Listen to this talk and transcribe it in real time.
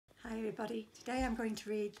Hi everybody, today I'm going to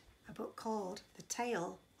read a book called The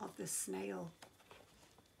Tale of the Snail.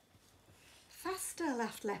 Faster,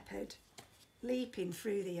 laughed Leopard, leaping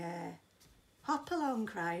through the air. Hop along,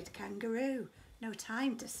 cried Kangaroo, no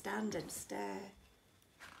time to stand and stare.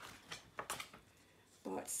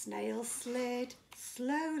 But Snail slid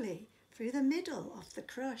slowly through the middle of the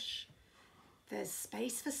crush. There's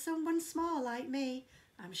space for someone small like me,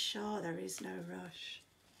 I'm sure there is no rush.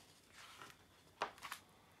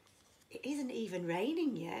 It isn't even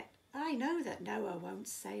raining yet. I know that Noah won't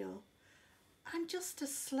sail. I'm just a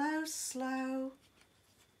slow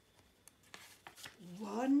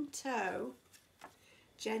one toe.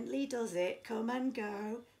 Gently does it come and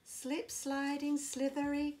go, slip sliding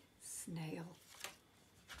slithery snail.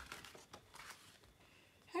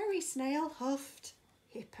 Hurry Snail, huffed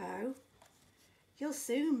Hippo. You'll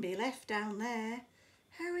soon be left down there.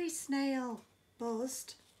 Hurry Snail,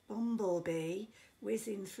 buzzed Bumblebee,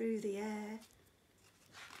 whizzing through the air.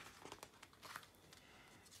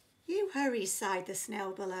 You hurry, sighed the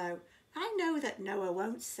snail below. I know that Noah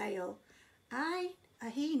won't sail.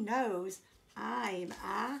 He knows I'm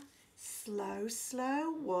a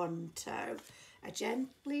slow one toe. A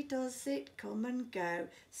gently does it come and go,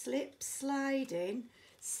 slip sliding,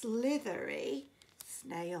 slithery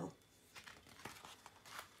snail.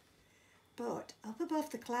 But up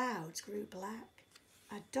above the clouds grew black.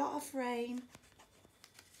 A dot of rain,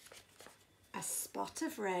 a spot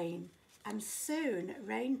of rain, and soon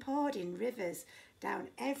rain poured in rivers down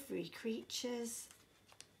every creature's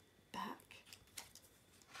back.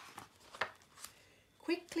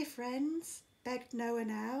 Quickly, friends, begged Noah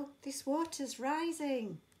now, this water's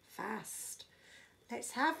rising fast.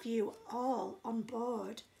 Let's have you all on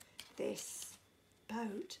board this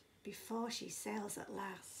boat before she sails at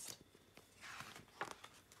last.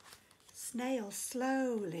 Snail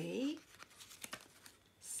slowly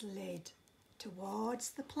slid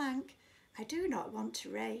towards the plank. I do not want to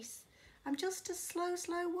race. I'm just a slow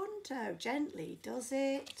one toe. Gently does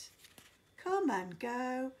it come and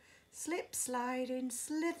go. Slip sliding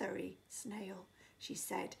slithery snail, she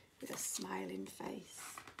said with a smiling face.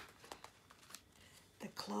 The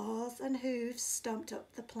claws and hooves stomped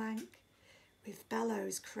up the plank with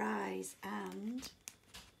bellows, cries and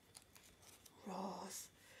roars.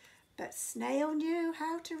 But Snail knew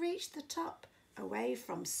how to reach the top away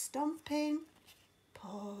from stomping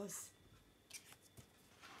paws.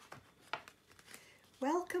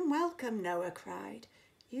 Welcome, welcome, Noah cried.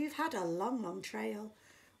 You've had a long trail.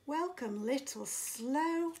 Welcome, little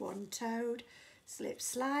slow one-toed, slip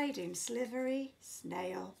sliding slithery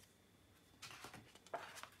snail. I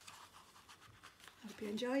hope you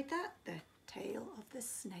enjoyed that, the tale of the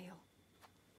snail.